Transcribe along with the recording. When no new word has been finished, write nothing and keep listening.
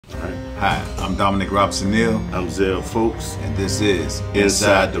Hi, I'm Dominic Robinson Neal. I'm Zell Folks. And this is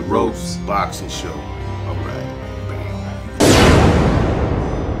Inside the Ropes Boxing Show. All right.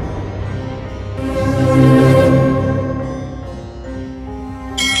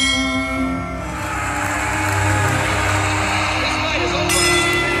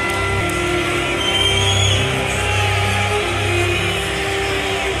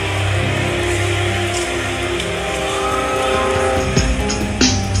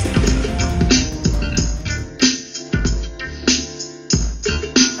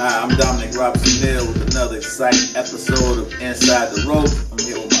 Hi, I'm Dominic Robinson Neal with another exciting episode of Inside the Ropes. I'm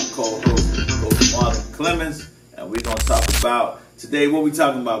here with my co-host, Coach Marlon Clemens, and we're going to talk about, today, what we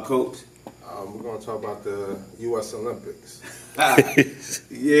talking about, Coach? We're going to talk about the U.S. Olympics.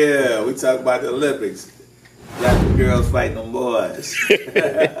 Yeah, we talk about the Olympics. Got the girls fighting the boys.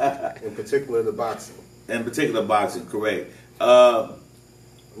 In particular, the boxing. In particular, boxing, correct. I'm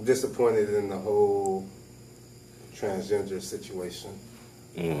disappointed in the whole transgender situation.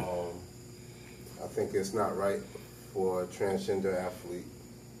 I think it's not right for a transgender athlete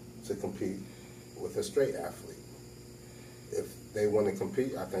to compete with a straight athlete. If they want to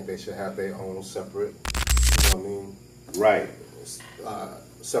compete, I think they should have their own separate, Right.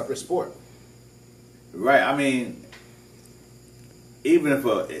 Separate sport. Right. I mean,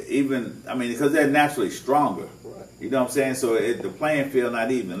 because they're naturally stronger. Right. You know what I'm saying? So the playing field not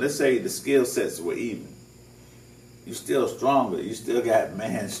even. Let's say the skill sets were even. You're still stronger. You still got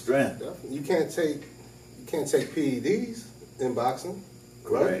man strength. Definitely. You can't take PEDs in boxing,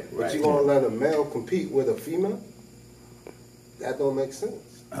 right? But Right. you're gonna let a male compete with a female? That don't make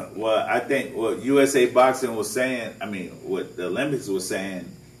sense. Well, I think what USA Boxing was saying, what the Olympics was saying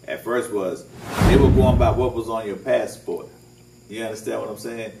at first was they were going by what was on your passport. You understand what I'm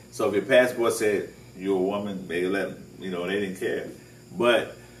saying? So if your passport said you're a woman, they didn't care.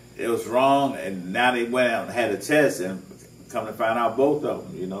 But it was wrong, and now they went out and had a test and come to find out both of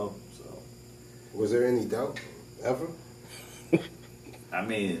them, So, Was there any doubt ever?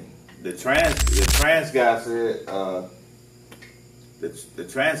 The trans guy said the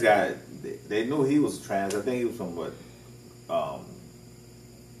trans guy, they knew he was trans. I think he was from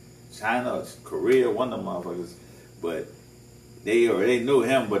China or Korea, one of them motherfuckers. But they knew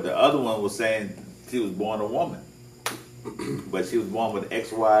him. But the other one was saying she was born a woman. But she was born with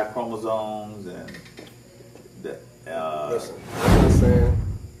XY chromosomes and Listen, I'm not saying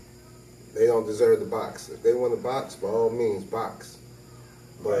they don't deserve the box. If they want to box, by all means, box.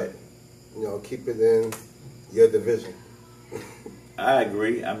 But, keep it in your division. I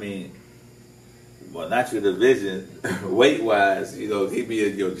agree. Well, not your division, weight-wise, keep me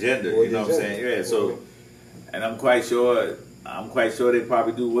in your gender, Well, you know what I'm saying? Yeah, so, and I'm quite sure they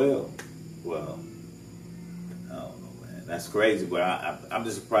probably do well. Well, I don't know, man. That's crazy, but I'm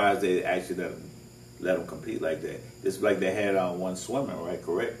just surprised they actually let them compete like that. It's like they had on one swimming, right?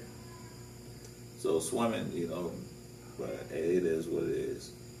 Correct? So swimming, but it is what it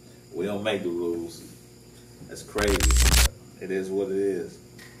is. We don't make the rules. That's crazy. It is what it is.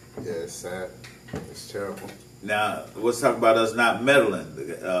 Yeah, it's sad. It's terrible. Now, let's talk about us not meddling.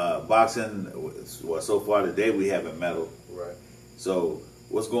 Boxing, well, so far today we haven't meddled. Right. So,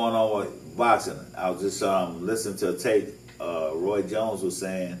 what's going on with boxing? I was just listening to a tape. Roy Jones was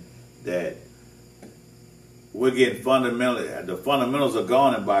saying that we're getting the fundamentals are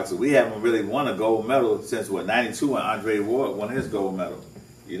gone in boxing. We haven't really won a gold medal since, 92 when Andre Ward won his gold medal.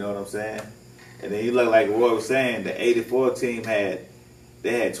 You know what I'm saying? And then you look like Roy was saying, the 84 team had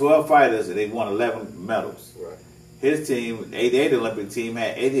 12 fighters and they won 11 medals. Right. His team, the 88 Olympic team,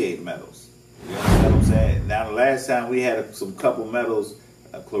 had 88 medals. You understand what I'm saying? Now, the last time we had some couple medals,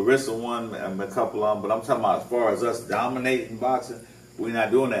 Clarissa won a couple of them, but I'm talking about as far as us dominating boxing, we're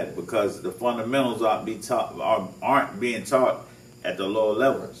not doing that because the fundamentals aren't being taught at the lower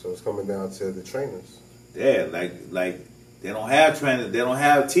level. Right. So it's coming down to the trainers. Yeah, like they don't have trainers, they don't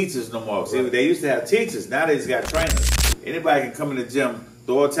have teachers no more. See, they used to have teachers, now they just got trainers. Anybody can come in the gym,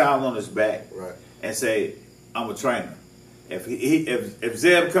 throw a towel on his back, right, and say, I'm a trainer. If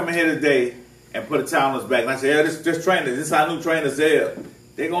Zeb come in here today and put a towel on his back, and I say, yeah, this trainer, this is our new trainer, Zeb,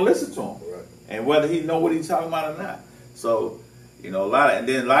 they're going to listen to him. Right. And whether he know what he's talking about or not. So, a lot of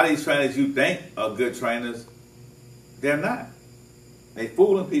these trainers you think are good trainers, they're not. They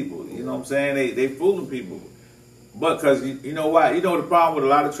fooling people, you know what I'm saying? They fooling people. But because, you know why? You know the problem with a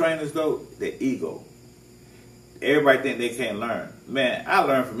lot of trainers, though? Their ego. Everybody think they can't learn. Man, I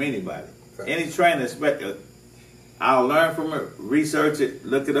learn from anybody. Okay. Any trainer, I'll learn from it, research it,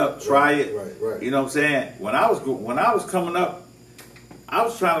 look it up, try it. Right. You know what I'm saying? When I was coming up, I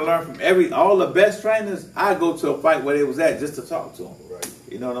was trying to learn from all the best trainers. I go to a fight where they was at just to talk to them. Right.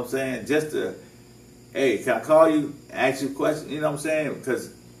 You know what I'm saying? Just to, hey, can I call you, ask you a question? You know what I'm saying?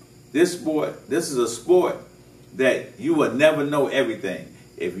 Because this is a sport that you will never know everything.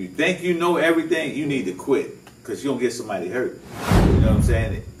 If you think you know everything, you need to quit because you're going to get somebody hurt. You know what I'm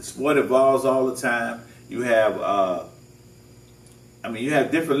saying? The sport evolves all the time. You have, you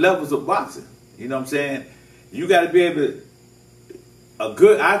have different levels of boxing. You know what I'm saying? You got to be able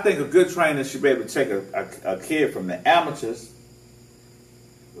to, I think a good trainer should be able to take a kid from the amateurs,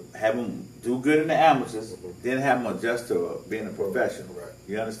 have them do good in the amateurs, then have them adjust to being a professional. Right.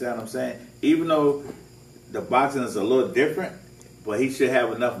 You understand what I'm saying? Even though the boxing is a little different, but he should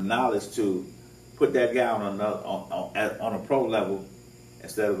have enough knowledge to put that guy on a pro level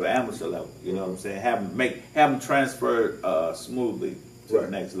instead of an amateur level. You know what I'm saying? Have him transfer smoothly to the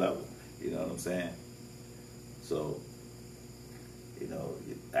next level. You know what I'm saying? So, you know,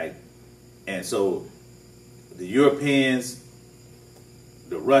 and so the Europeans,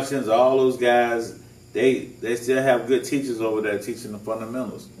 the Russians, all those guys, they still have good teachers over there teaching the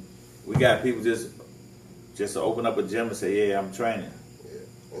fundamentals. We got people just to open up a gym and say, yeah, I'm training. Yeah,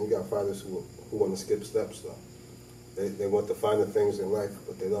 and you got fighters who want to skip steps though. They want to find the things in life,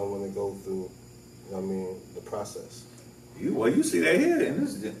 but they don't want to go through, the process. You see that here, and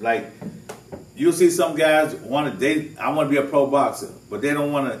this, like, you'll see some guys I want to be a pro boxer, but they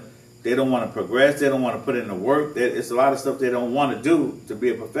don't want to progress. They don't want to put in the work. It's a lot of stuff they don't want to do to be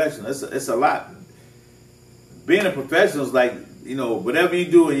a professional. It's a lot. Being a professional is like, whatever you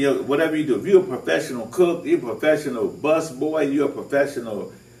do, if you're a professional cook, you're a professional bus boy, you're a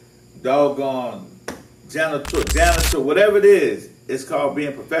professional doggone janitor, whatever it is, it's called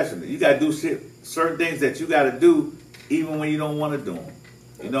being professional. You got to do certain things that you got to do even when you don't want to do them.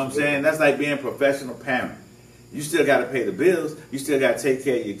 You know what I'm saying? That's like being a professional parent. You still got to pay the bills. You still got to take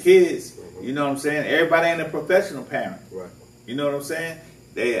care of your kids. You know what I'm saying? Everybody ain't a professional parent. Right. You know what I'm saying?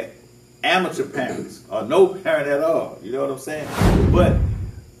 They're amateur parents or no parent at all. You know what I'm saying? But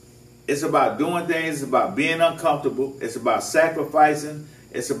it's about doing things. It's about being uncomfortable. It's about sacrificing.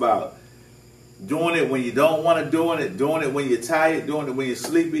 It's about doing it when you don't want to doing it when you're tired, doing it when you're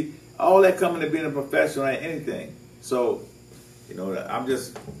sleepy. All that coming to being a professional ain't anything. So, I'm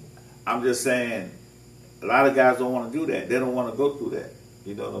just saying, a lot of guys don't want to do that. They don't want to go through that.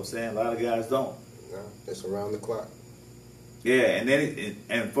 You know what I'm saying? A lot of guys don't. No, it's around the clock. Yeah, and then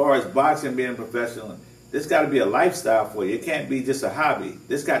and as far as boxing being professional, this got to be a lifestyle for you. It can't be just a hobby.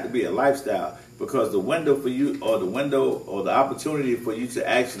 This got to be a lifestyle because the window for you, or the opportunity for you to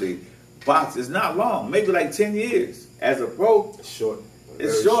actually box is not long. Maybe like 10 years. As a pro, it's short.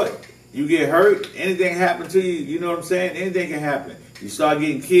 It's short. You get hurt, anything happen to you, you know what I'm saying? Anything can happen. You start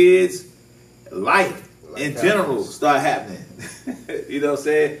getting kids, life in general start happening. You know what I'm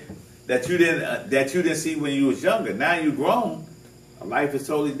saying? That you didn't see when you was younger. Now you grown, life is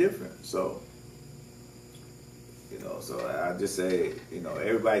totally different. So, so I just say,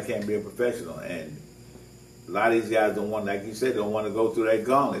 everybody can't be a professional, and a lot of these guys don't want, like you said, don't want to go through that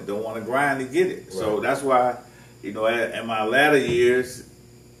gauntlet, don't want to grind to get it. Right. So that's why, in my latter years,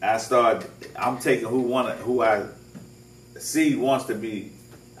 I'm taking who I see wants to be.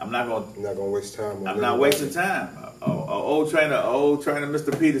 I'm not gonna waste time. I'm not wasting time. An old trainer,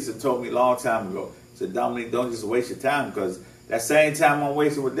 Mr. Peterson, told me a long time ago. Said, Dominique, don't just waste your time, because that same time I'm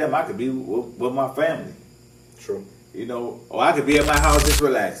wasting with them, I could be with my family. True. Or I could be at my house just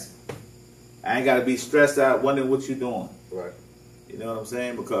relaxing. I ain't got to be stressed out wondering what you're doing. Right. You know what I'm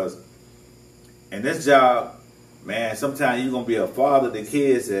saying? Because in this job, man, sometimes you're going to be a father to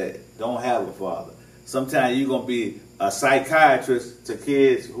kids that don't have a father. Sometimes you're going to be a psychiatrist to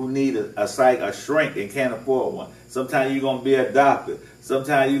kids who need a shrink and can't afford one. Sometimes you're going to be a doctor.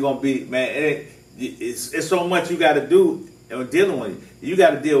 Sometimes you're going to be, man, it's so much you got to do in dealing with it. You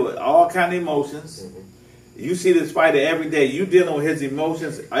got to deal with all kind of emotions. Mm-hmm. You see this fighter every day. You dealing with his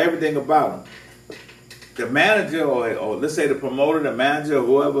emotions, everything about him. The manager, or let's say the promoter, the manager, or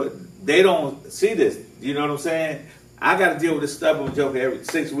whoever, they don't see this. You know what I'm saying? I got to deal with this stubborn joker every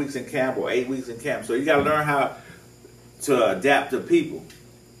 6 weeks in camp or 8 weeks in camp. So you got to learn how to adapt to people.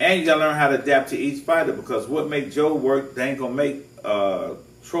 And you got to learn how to adapt to each fighter, because what make Joe work, they ain't going to make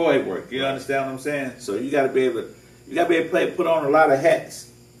Troy work. You understand what I'm saying? So you got to be able to put on a lot of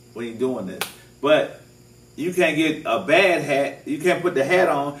hats when you're doing this. But you can't get a bad hat. You can't put the hat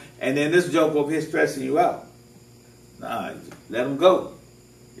on, and then this joke over here stressing you out. Nah, let them go.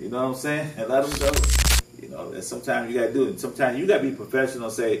 You know what I'm saying? And let them go. And sometimes you got to do it. Sometimes you got to be professional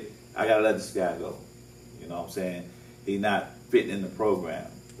and say, I got to let this guy go. You know what I'm saying? He's not fitting in the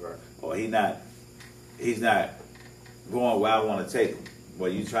program. Right. Or he's not going where I want to take him.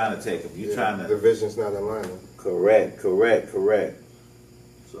 Well, you trying to take him. You trying to. The vision's not aligning. Correct.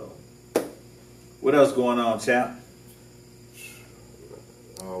 So, what else going on, champ?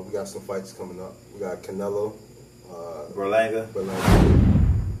 We got some fights coming up. We got Canelo. Berlanga.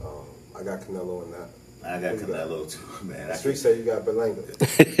 I got Canelo in that. I got Canelo too, man. The street say you got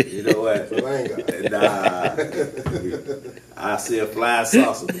Berlanga. You know what? Berlanga. Nah. I see a flying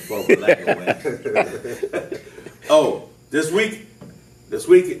saucer before Berlanga wins. Oh, this week,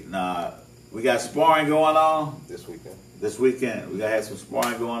 nah, we got sparring going on. This weekend. This weekend, we got to have some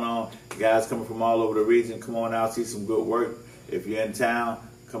sparring going on. Guys coming from all over the region, come on out, see some good work. If you're in town,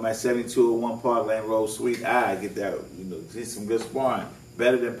 come at 7201 Parkland Road, Suite I. Get that, see some good sparring.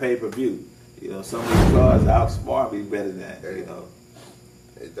 Better than pay-per-view. Some of these cars out sparring be better than that,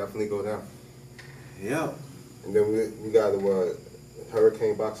 It definitely go down. Yeah. And then we got the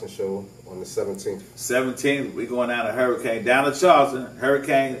Hurricane Boxing Show on the 17th. 17th, we going down to Hurricane, down to Charleston.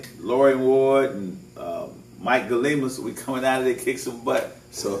 Hurricane, Lori Ward and Mike Galimas, we coming out of there to kick some butt.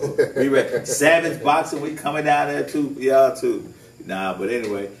 So we ready. Savage Boxing, we coming down there too, y'all too. Nah, but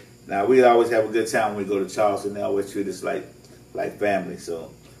anyway, we always have a good time when we go to Charleston. They always treat us like family.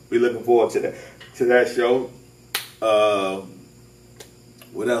 So we looking forward to that show.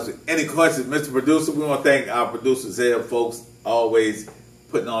 What else? Any questions, Mr. Producer? We want to thank our producers here, folks, always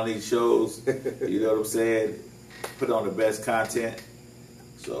putting on these shows. You know what I'm saying? Put on the best content.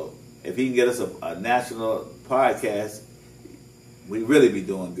 So if he can get us a national podcast, we really be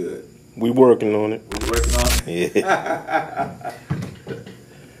doing good. We working on it. We working on it? Yeah.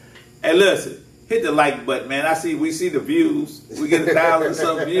 Hey, listen. Hit the like button, man. We see the views. We get 1,000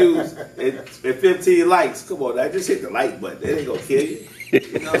 some views and 15 likes. Come on, now, just hit the like button. It ain't gonna kill you.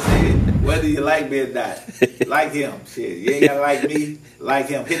 You know what I'm saying? Whether you like me or not, like him. Shit, you ain't gotta like me. Like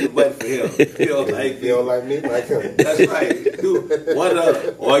him. Hit the button for him. You don't like me. You don't like me? Like him. That's right. Do one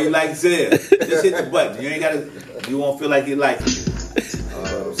other, or you like Zeb. Just hit the button. You ain't gotta. You won't feel like you like me. You know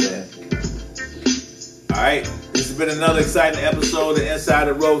what I'm saying? All right. This has been another exciting episode of Inside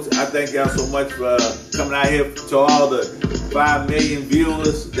the Ropes. I thank y'all so much for coming out here, to all the 5 million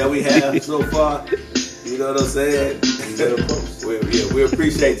viewers that we have so far. You know what I'm saying? We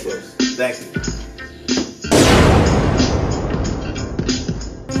appreciate you. Thank you.